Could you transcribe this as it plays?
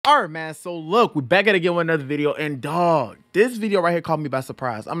All right, man. So look, we back at it again with another video, and dog, this video right here caught me by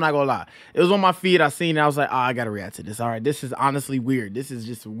surprise. I'm not gonna lie. It was on my feed. I seen it. I was like, oh, I gotta react to this. All right, this is honestly weird. This is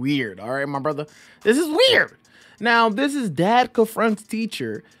just weird. All right, my brother. This is weird. Now, this is Dad Confronts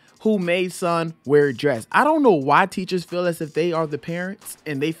Teacher who made son wear a dress. I don't know why teachers feel as if they are the parents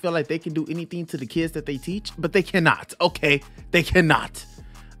and they feel like they can do anything to the kids that they teach, but they cannot. Okay, they cannot.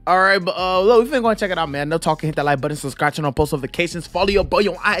 All right, but look, if you're gonna check it out, man, no talking, hit that like button, subscribe, turn on post notifications, follow your boy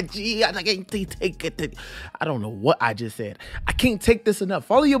on IG. I can't take it. I don't know what I just said. I can't take this enough.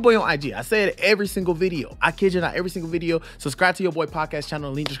 Follow your boy on IG. I say it every single video. I kid you not, every single video. Subscribe to your boy podcast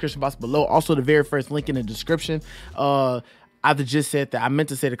channel. Link in the description box below. Also, the very first link in the description. I just said that. I meant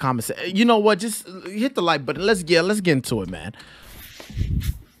to say the comments. You know what? Just hit the like button. Let's get into it, man.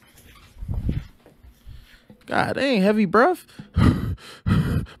 God, that ain't heavy breath.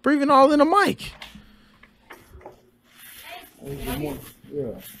 Breathing all in the mic.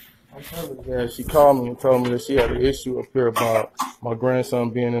 Yeah. I'm telling you that she called me and told me that she had an issue up here about my grandson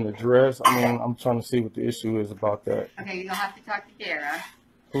being in a dress. I mean, I'm trying to see what the issue is about that. Okay, you're going to have to talk to Dara.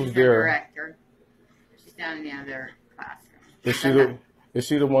 Who's She's the Dara? director. She's down in the other classroom. Is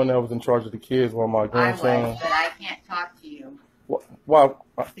she the one that was in charge of the kids while my grandson? I was, but I can't talk to you. Why?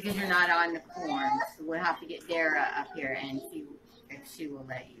 Because you're not on the form. So we'll have to get Dara up here and see if she will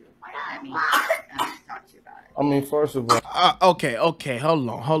let me talk to you about it. I mean, first of all, okay, hold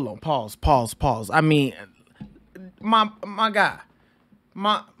on, pause. I mean, my guy,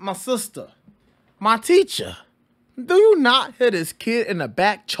 my sister, my teacher. Do you not hear this kid in the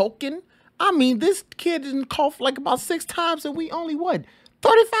back choking? I mean, this kid didn't cough like about 6 times, and we only what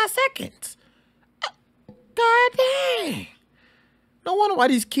 35 seconds. God dang! No wonder why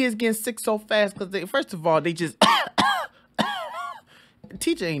these kids getting sick so fast. Because they, first of all, they just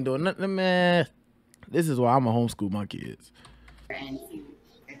teacher ain't doing nothing, man. This is why I'm gonna homeschool my kids. And see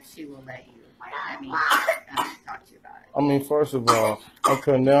if she will let me talk to you about it. I mean, first of all, I'm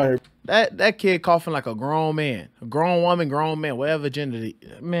coming down here. That kid coughing like a grown man, a grown woman, grown man, whatever gender,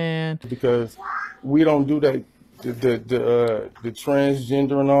 man. Because we don't do that. The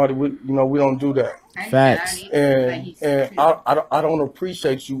transgender and all that. We don't do that. Facts. And I don't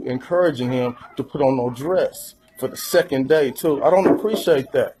appreciate you encouraging him to put on no dress for the second day too. I don't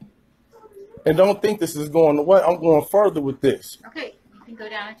appreciate that. And don't think this is going away. I'm going further with this. Okay, you can go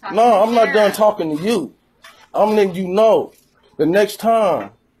down and talk. No, I'm not done talking to you. I'm letting you know the next time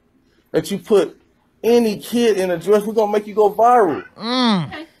that you put any kid in a dress, we're gonna make you go viral.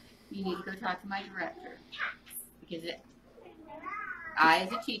 Okay. You need to go talk to my director. Because I,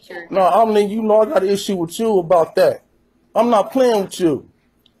 as a teacher... No, I mean, you know I got an issue with you about that. I'm not playing with you.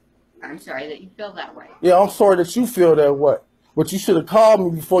 I'm sorry that you feel that way. Yeah, I'm sorry that you feel that way. But you should have called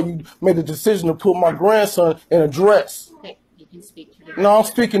me before you made the decision to put my grandson in a dress. Okay, you can speak to the... No, I'm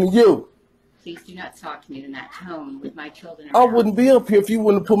speaking to you. Please do not talk to me in that tone with my children around. I wouldn't be up here if you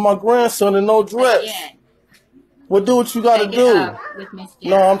wouldn't have put my grandson in no dress. Again, well, do what you got to do.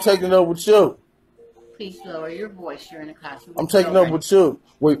 No, I'm taking it up with you. Please lower your voice. You're in a classroom. I'm taking up with you.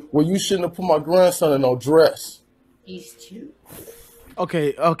 Well, you shouldn't have put my grandson in no dress. He's 2.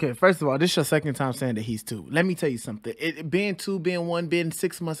 Okay. First of all, this is your second time saying that he's 2. Let me tell you something. Being 2, being 1, being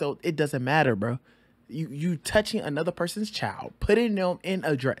 6 months old, it doesn't matter, bro. You touching another person's child, putting them in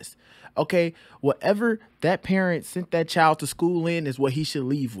a dress. Okay, whatever that parent sent that child to school in is what he should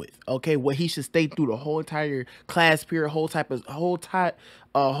leave with. Okay, what he should stay through the whole entire class period, whole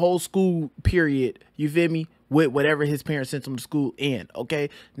school period. You feel me? With whatever his parents sent him to school in. Okay,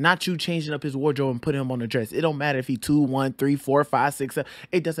 not you changing up his wardrobe and putting him on a dress. It don't matter if he 2, 1, 3, 4, 5, 6, 7.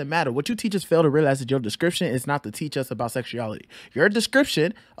 It doesn't matter. What you teachers fail to realize is your description is not to teach us about sexuality. Your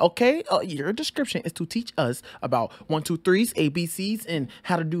description, okay, your description is to teach us about 1, 2, 3s, ABCs, and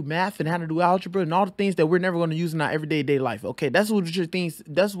how to do math and how to do algebra and all the things that we're never going to use in our everyday life. Okay, that's what your things.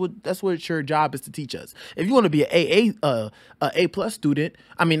 That's what your job is to teach us. If you want to be an A+ student,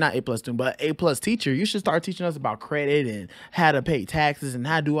 I mean not A+ student, but A+ teacher, you should start teaching us about credit and how to pay taxes and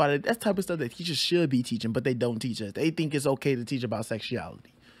how to do all that. That's type of stuff that teachers should be teaching, but they don't teach us. They think it's okay to teach about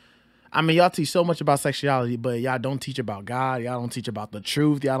sexuality. I mean, y'all teach so much about sexuality, but y'all don't teach about God. Y'all don't teach about the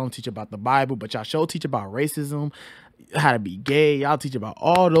truth. Y'all don't teach about the Bible, but y'all sure teach about racism, how to be gay. Y'all teach about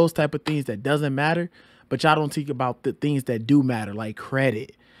all those type of things that doesn't matter, but y'all don't teach about the things that do matter, like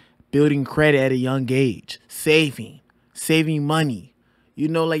credit, building credit at a young age, saving money. You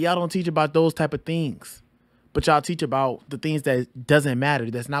know, like y'all don't teach about those type of things. But y'all teach about the things that doesn't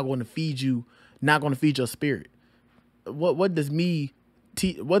matter, that's not going to feed you, not going to feed your spirit. What does me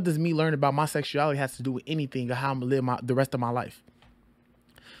learn about my sexuality has to do with anything or how I'm going to live the rest of my life?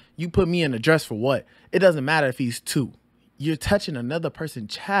 You put me in a dress for what? It doesn't matter if he's 2. you're touching another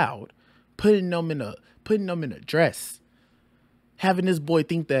person's child, putting them in a dress. Having this boy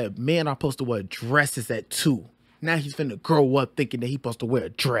think that men are supposed to wear dresses at 2. Now he's finna grow up thinking that he's supposed to wear a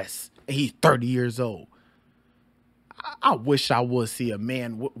dress, and he's 30 years old. I wish I would see a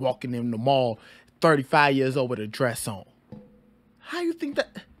man walking in the mall, 35 years old with a dress on. How you think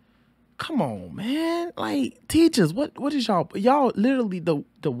that? Come on, man. Like, teachers, what is y'all literally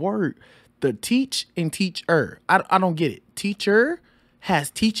the word, the teach and teacher. I don't get it. Teacher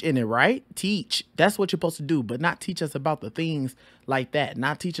has teach in it, right? Teach. That's what you're supposed to do, but not teach us about the things like that.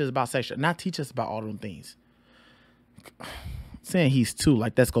 Not teach us about sexual, not teach us about all them things. Saying he's 2,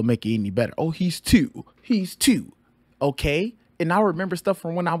 like that's gonna make it any better. Oh, he's 2. He's 2. Okay. And I remember stuff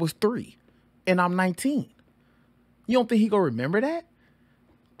from when I was 3 and I'm 19. You don't think he gonna remember that?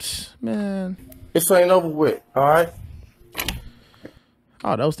 Man. This ain't over with, all right?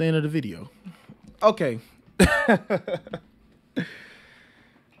 Oh, that was the end of the video. Okay.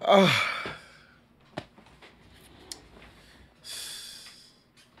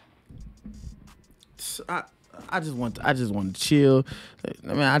 I just want to chill.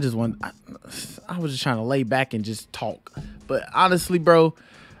 I mean, I was just trying to lay back and just talk. But honestly, bro,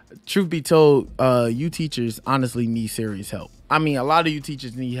 truth be told, you teachers honestly need serious help. I mean, a lot of you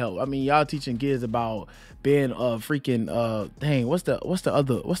teachers need help. I mean, y'all teaching kids about being freaking dang, what's the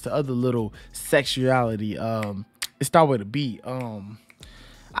other little sexuality? It start with a B.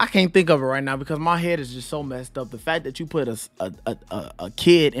 I can't think of it right now because my head is just so messed up. The fact that you put a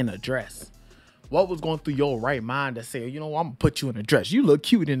kid in a dress. What was going through your right mind to say, you know, I'm gonna put you in a dress. You look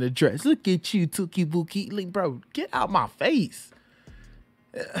cute in a dress. Look at you, Tookie Bookie. Like, bro, get out my face.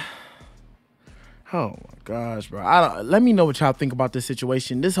 Oh my gosh, bro. Let me know what y'all think about this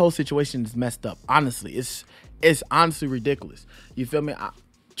situation. This whole situation is messed up. Honestly, it's honestly ridiculous. You feel me?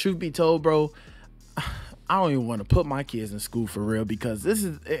 Truth be told, bro, I don't even want to put my kids in school for real because this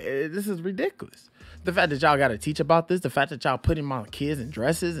is ridiculous. The fact that y'all got to teach about this, the fact that y'all putting my kids in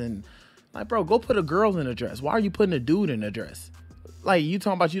dresses and like, bro, go put a girl in a dress. Why are you putting a dude in a dress? Like, you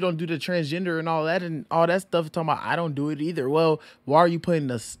talking about you don't do the transgender and all that stuff. Talking about I don't do it either. Well, why are you putting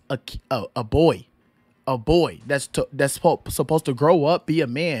a boy that's supposed to grow up, be a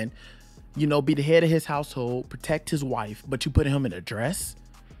man, you know, be the head of his household, protect his wife, but you putting him in a dress?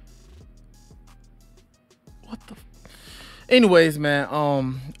 What the? Anyways, man,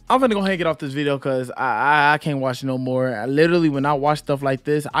 I'm gonna go ahead and get off this video because I can't watch no more. Literally, when I watch stuff like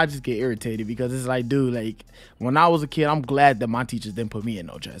this, I just get irritated because it's like, dude, like when I was a kid, I'm glad that my teachers didn't put me in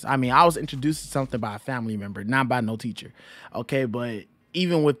no dress. I mean, I was introduced to something by a family member, not by no teacher. Okay, but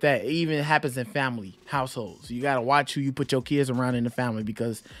even with that, it even happens in family households. You gotta watch who you put your kids around in the family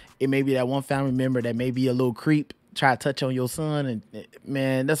because it may be that one family member that may be a little creep, try to touch on your son, and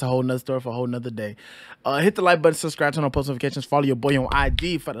man, that's a whole nother story for a whole nother day. Hit the like button, subscribe, turn on post notifications, follow your boy on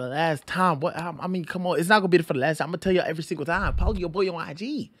IG for the last time. What? I mean, come on, it's not gonna be for the last time. I'm gonna tell you every single time. Follow your boy on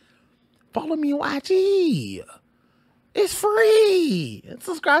IG. Follow me on IG. It's free. And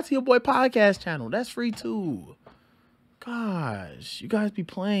subscribe to your boy podcast channel. That's free too. Gosh, you guys be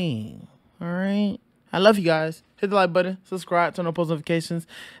playing. All right. I love you guys. Hit the like button, subscribe, turn on post notifications.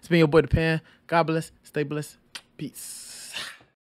 It's been your boy, The Pan. God bless. Stay blessed. Peace.